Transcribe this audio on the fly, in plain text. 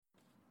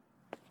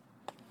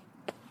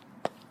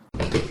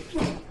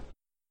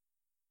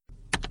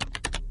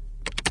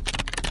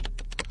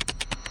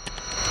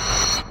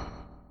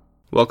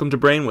Welcome to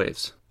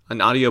BrainWaves,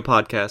 an audio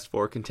podcast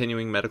for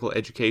continuing medical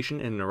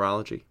education in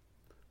neurology.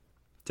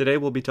 Today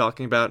we'll be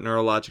talking about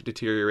neurologic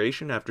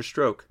deterioration after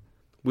stroke.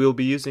 We will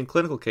be using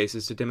clinical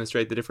cases to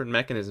demonstrate the different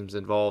mechanisms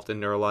involved in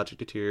neurologic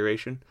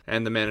deterioration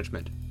and the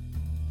management.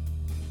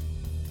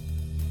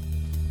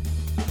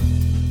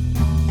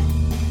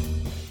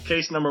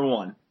 Case number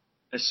 1.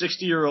 A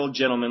 60-year-old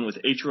gentleman with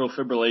atrial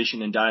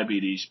fibrillation and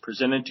diabetes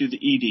presented to the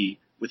ED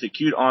with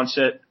acute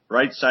onset,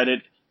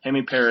 right-sided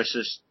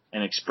hemiparesis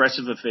and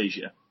expressive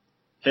aphasia.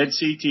 Head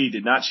CT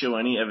did not show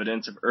any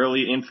evidence of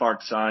early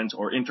infarct signs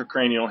or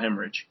intracranial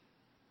hemorrhage.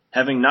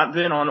 Having not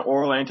been on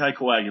oral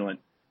anticoagulant,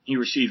 he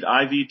received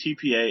IV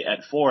TPA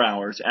at 4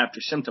 hours after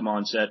symptom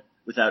onset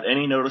without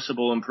any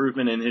noticeable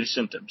improvement in his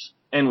symptoms,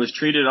 and was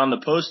treated on the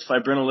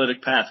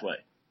post-fibrinolytic pathway.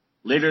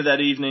 Later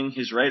that evening,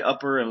 his right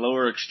upper and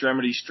lower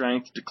extremity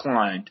strength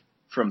declined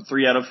from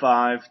 3 out of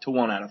 5 to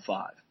 1 out of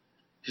 5.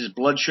 His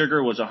blood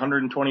sugar was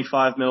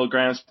 125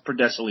 milligrams per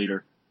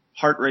deciliter,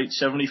 heart rate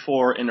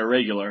 74 and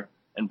irregular,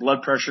 and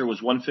blood pressure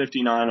was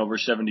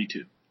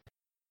 159/72.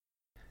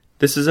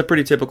 This is a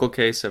pretty typical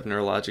case of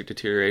neurologic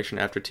deterioration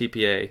after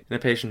TPA in a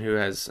patient who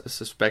has a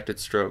suspected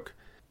stroke.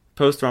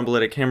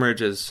 Post-thrombolytic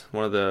hemorrhage is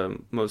one of the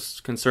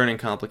most concerning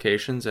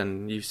complications,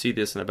 and you see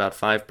this in about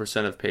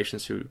 5% of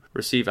patients who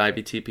receive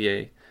IV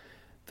TPA.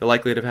 The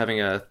likelihood of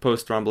having a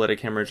post-thrombolytic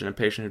hemorrhage in a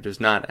patient who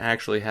does not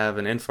actually have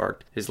an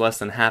infarct is less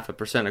than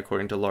 0.5%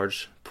 according to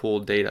large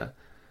pooled data.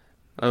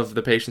 Of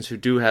the patients who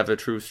do have a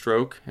true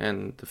stroke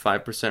and the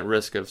 5%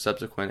 risk of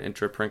subsequent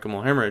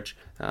intraparenchymal hemorrhage,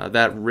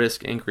 that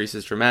risk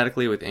increases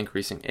dramatically with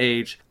increasing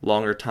age,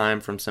 longer time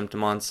from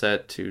symptom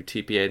onset to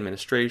TPA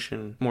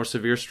administration, more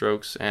severe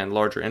strokes, and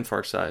larger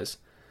infarct size.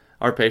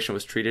 Our patient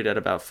was treated at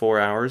about 4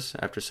 hours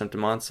after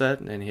symptom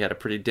onset, and he had a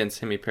pretty dense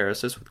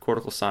hemiparesis with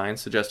cortical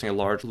signs suggesting a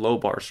large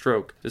lobar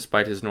stroke,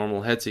 despite his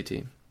normal head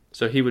CT.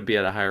 So he would be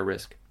at a higher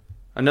risk.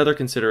 Another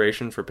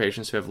consideration for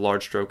patients who have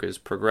large stroke is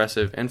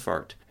progressive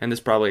infarct, and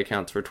this probably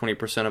accounts for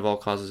 20% of all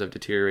causes of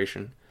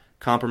deterioration.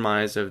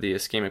 Compromise of the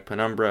ischemic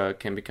penumbra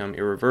can become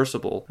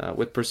irreversible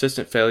with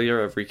persistent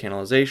failure of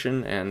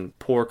recanalization and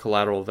poor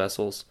collateral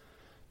vessels.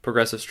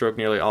 Progressive stroke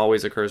nearly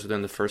always occurs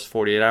within the first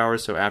 48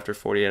 hours, so after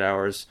 48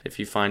 hours, if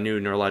you find new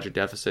neurologic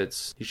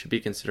deficits, you should be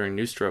considering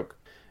new stroke.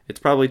 It's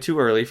probably too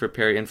early for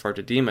peri-infarct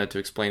edema to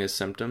explain his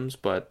symptoms,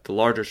 but the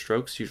larger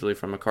strokes, usually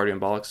from a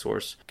cardioembolic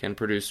source, can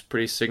produce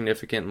pretty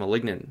significant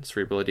malignant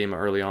cerebral edema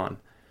early on.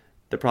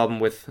 The problem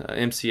with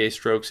MCA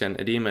strokes and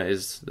edema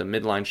is the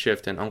midline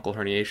shift and uncal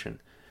herniation.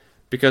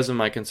 Because of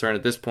my concern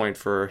at this point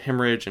for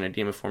hemorrhage and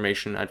edema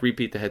formation, I'd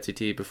repeat the head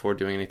CT before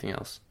doing anything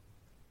else.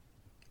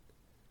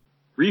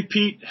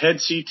 Repeat head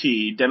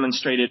CT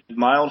demonstrated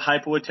mild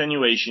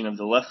hypoattenuation of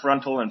the left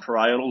frontal and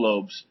parietal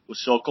lobes with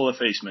sulcal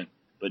effacement,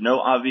 but no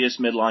obvious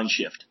midline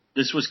shift.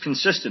 This was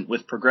consistent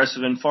with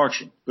progressive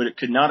infarction, but it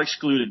could not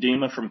exclude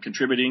edema from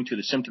contributing to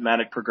the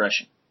symptomatic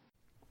progression.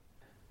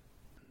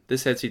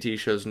 This head CT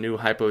shows new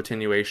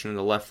hypoattenuation in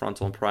the left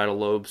frontal and parietal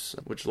lobes,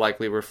 which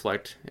likely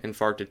reflect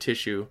infarcted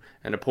tissue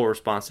and a poor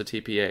response to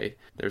TPA.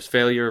 There's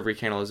failure of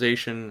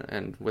recanalization,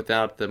 and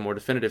without the more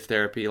definitive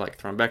therapy like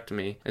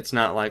thrombectomy, it's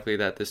not likely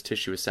that this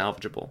tissue is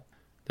salvageable.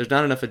 There's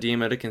not enough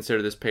edema to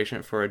consider this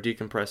patient for a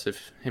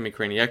decompressive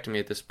hemicraniectomy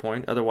at this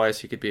point. Otherwise,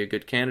 he could be a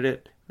good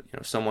candidate.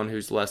 Someone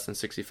who's less than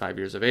 65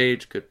 years of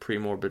age, good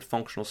premorbid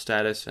functional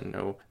status, and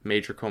no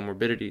major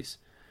comorbidities.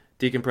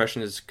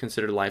 Decompression is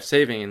considered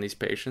life-saving in these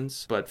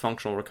patients, but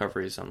functional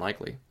recovery is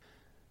unlikely.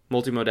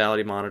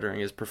 Multimodality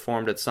monitoring is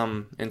performed at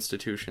some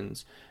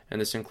institutions,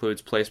 and this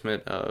includes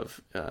placement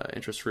of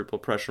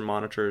intracerebral pressure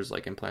monitors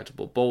like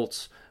implantable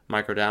bolts,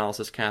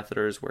 microdialysis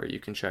catheters where you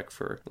can check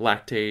for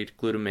lactate,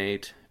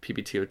 glutamate,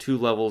 PbTO2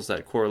 levels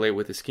that correlate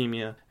with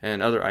ischemia,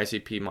 and other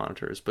ICP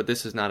monitors, but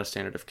this is not a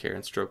standard of care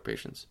in stroke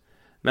patients.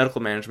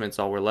 Medical management is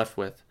all we're left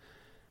with.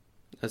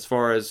 As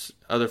far as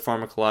other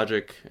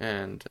pharmacologic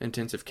and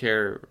intensive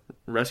care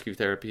rescue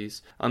therapies,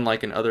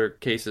 unlike in other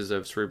cases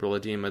of cerebral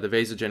edema, the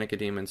vasogenic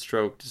edema in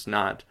stroke does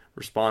not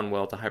respond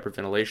well to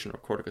hyperventilation or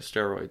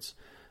corticosteroids.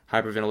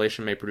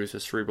 Hyperventilation may produce a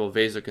cerebral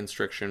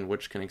vasoconstriction,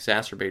 which can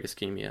exacerbate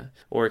ischemia,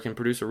 or it can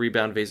produce a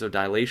rebound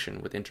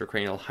vasodilation with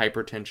intracranial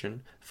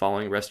hypertension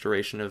following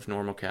restoration of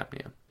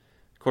normocapnia.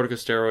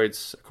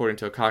 Corticosteroids, according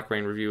to a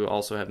Cochrane review,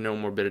 also have no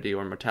morbidity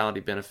or mortality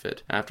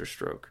benefit after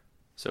stroke,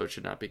 so it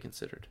should not be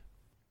considered.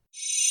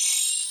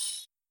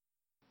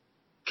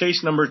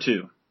 Case number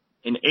 2.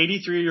 An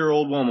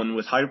 83-year-old woman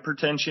with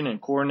hypertension and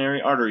coronary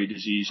artery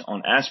disease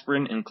on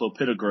aspirin and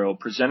clopidogrel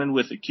presented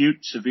with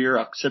acute severe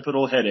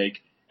occipital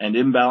headache and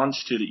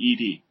imbalance to the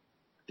ED.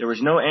 There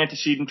was no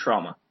antecedent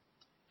trauma.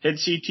 Head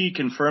CT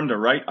confirmed a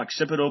right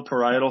occipital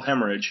parietal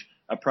hemorrhage,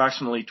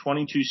 approximately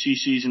 22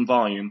 cc's in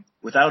volume,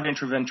 without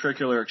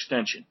intraventricular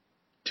extension.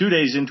 2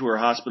 days into her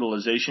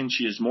hospitalization,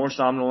 she is more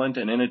somnolent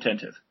and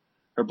inattentive.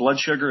 Her blood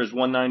sugar is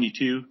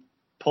 192,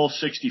 pulse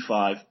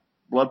 65,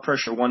 blood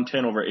pressure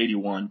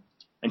 110/81,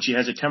 and she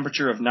has a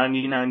temperature of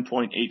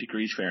 99.8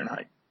 degrees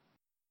Fahrenheit.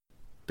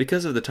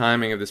 Because of the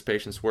timing of this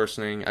patient's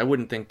worsening, I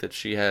wouldn't think that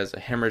she has a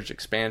hemorrhage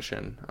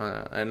expansion,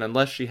 and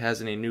unless she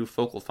has any new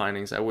focal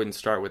findings, I wouldn't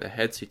start with a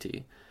head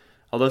CT.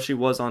 Although she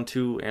was on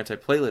 2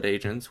 antiplatelet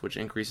agents, which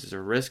increases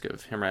her risk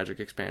of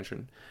hemorrhagic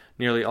expansion,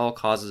 nearly all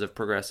causes of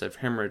progressive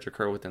hemorrhage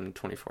occur within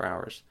 24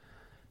 hours.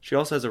 She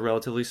also has a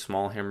relatively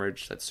small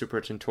hemorrhage that's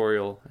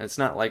supratentorial, and it's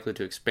not likely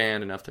to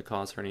expand enough to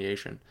cause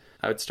herniation.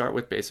 I would start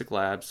with basic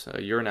labs, a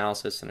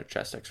urinalysis, and a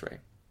chest x-ray.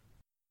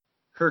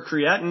 Her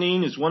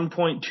creatinine is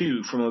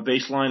 1.2 from a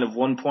baseline of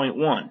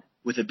 1.1,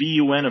 with a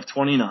BUN of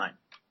 29.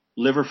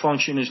 Liver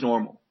function is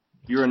normal.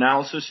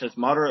 Urinalysis has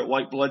moderate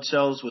white blood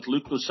cells with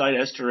leukocyte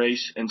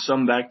esterase and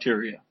some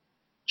bacteria.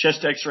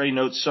 Chest x-ray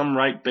notes some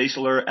right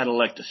basilar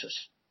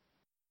atelectasis.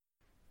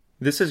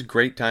 This is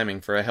great timing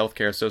for a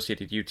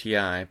healthcare-associated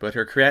UTI, but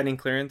her creatinine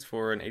clearance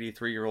for an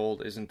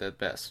 83-year-old isn't the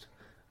best.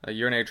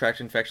 Urinary tract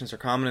infections are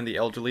common in the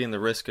elderly, and the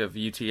risk of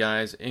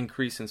UTIs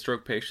increase in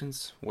stroke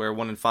patients, where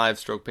 1 in 5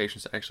 stroke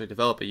patients actually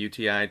develop a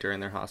UTI during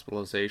their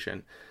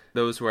hospitalization.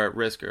 Those who are at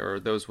risk are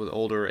those with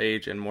older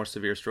age and more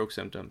severe stroke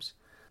symptoms.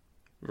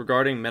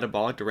 Regarding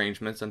metabolic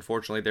derangements,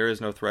 unfortunately, there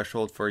is no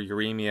threshold for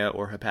uremia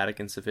or hepatic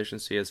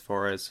insufficiency as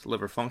far as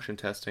liver function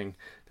testing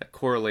that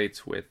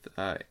correlates with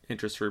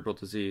intracerebral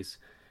disease.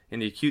 In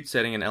the acute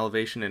setting, an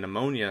elevation in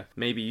ammonia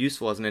may be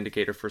useful as an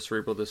indicator for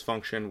cerebral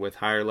dysfunction, with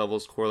higher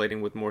levels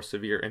correlating with more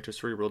severe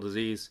intracerebral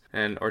disease,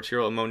 and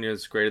arterial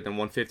ammonias greater than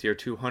 150 or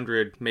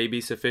 200 may be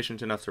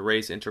sufficient enough to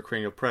raise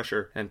intracranial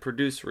pressure and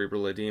produce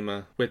cerebral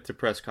edema with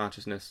depressed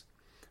consciousness.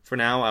 For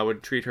now, I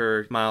would treat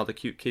her mild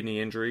acute kidney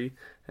injury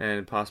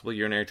and possible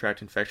urinary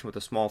tract infection with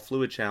a small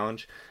fluid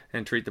challenge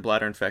and treat the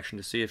bladder infection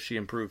to see if she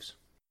improves.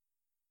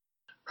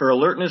 Her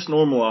alertness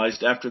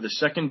normalized after the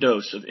second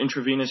dose of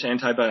intravenous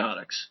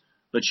antibiotics,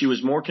 but she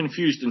was more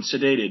confused and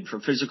sedated for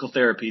physical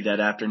therapy that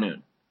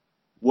afternoon.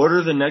 What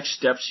are the next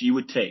steps you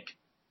would take?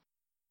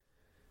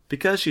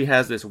 Because she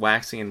has this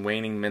waxing and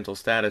waning mental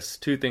status,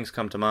 2 things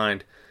come to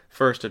mind.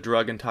 First, a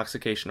drug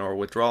intoxication or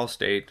withdrawal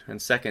state,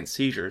 and second,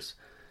 seizures.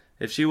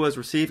 If she was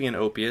receiving an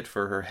opiate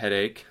for her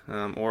headache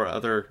or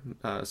other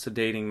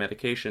sedating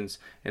medications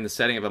in the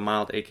setting of a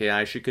mild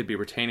AKI, she could be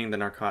retaining the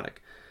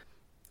narcotic.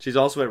 She's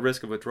also at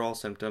risk of withdrawal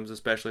symptoms,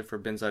 especially for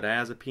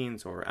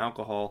benzodiazepines or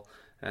alcohol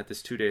at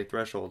this 2-day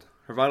threshold.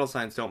 Her vital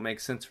signs don't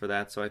make sense for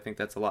that, so I think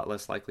that's a lot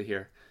less likely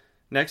here.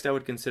 Next, I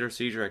would consider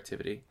seizure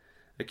activity.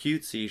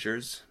 Acute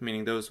seizures,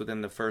 meaning those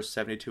within the first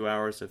 72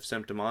 hours of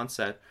symptom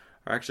onset,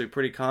 are actually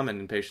pretty common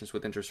in patients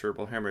with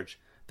intracerebral hemorrhage.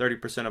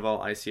 30% of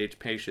all ICH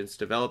patients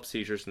develop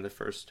seizures in the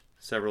first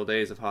several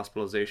days of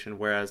hospitalization,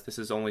 whereas this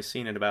is only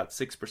seen in about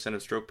 6%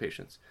 of stroke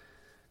patients.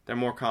 They're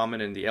more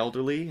common in the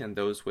elderly and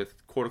those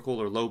with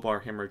cortical or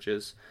lobar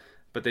hemorrhages,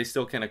 but they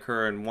still can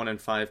occur in 1 in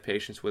 5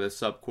 patients with a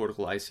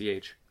subcortical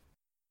ICH.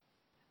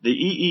 The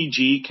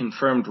EEG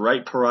confirmed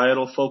right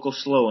parietal focal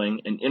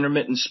slowing and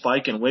intermittent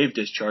spike and wave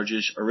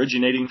discharges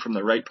originating from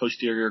the right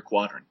posterior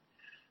quadrant.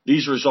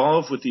 These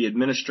resolved with the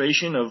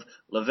administration of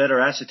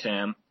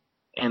levetiracetam,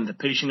 and the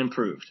patient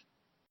improved.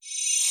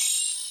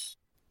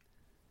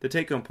 The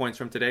take-home points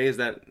from today is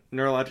that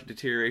neurologic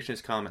deterioration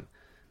is common.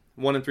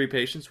 1 in 3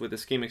 patients with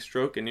ischemic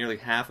stroke and nearly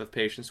half of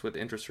patients with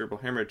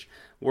intracerebral hemorrhage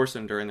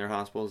worsen during their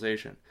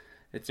hospitalization.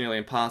 It's nearly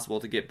impossible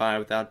to get by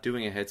without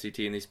doing a head CT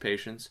in these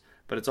patients,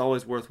 but it's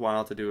always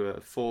worthwhile to do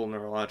a full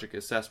neurologic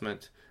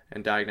assessment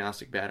and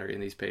diagnostic battery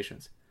in these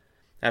patients.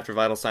 After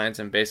vital signs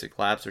and basic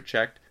labs are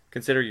checked,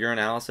 consider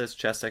urinalysis,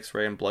 chest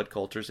x-ray, and blood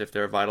cultures if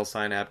there are vital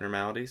sign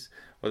abnormalities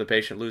or the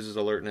patient loses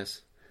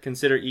alertness.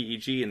 Consider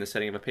EEG in the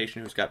setting of a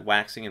patient who's got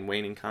waxing and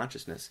waning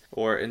consciousness,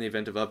 or in the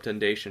event of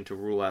obtundation to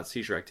rule out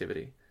seizure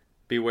activity.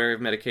 Be wary of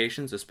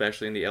medications,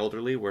 especially in the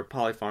elderly where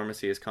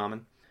polypharmacy is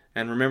common.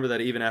 And remember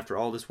that even after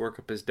all this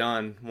workup is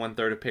done,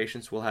 1/3 of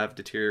patients will have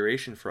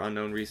deterioration for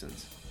unknown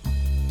reasons.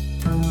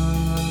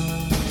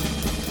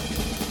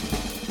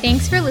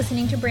 Thanks for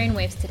listening to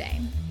BrainWaves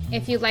today.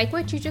 If you like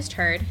what you just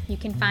heard, you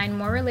can find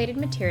more related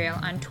material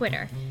on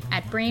Twitter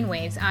at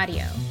BrainWaves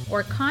Audio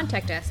or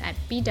contact us at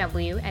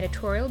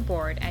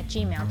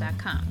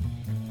bweditorialboard@gmail.com.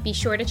 Be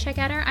sure to check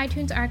out our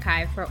iTunes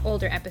archive for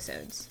older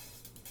episodes.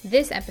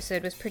 This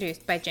episode was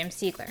produced by Jim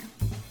Siegler.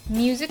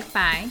 Music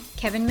by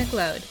Kevin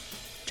McLeod.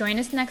 Join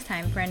us next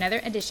time for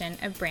another edition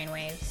of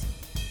BrainWaves.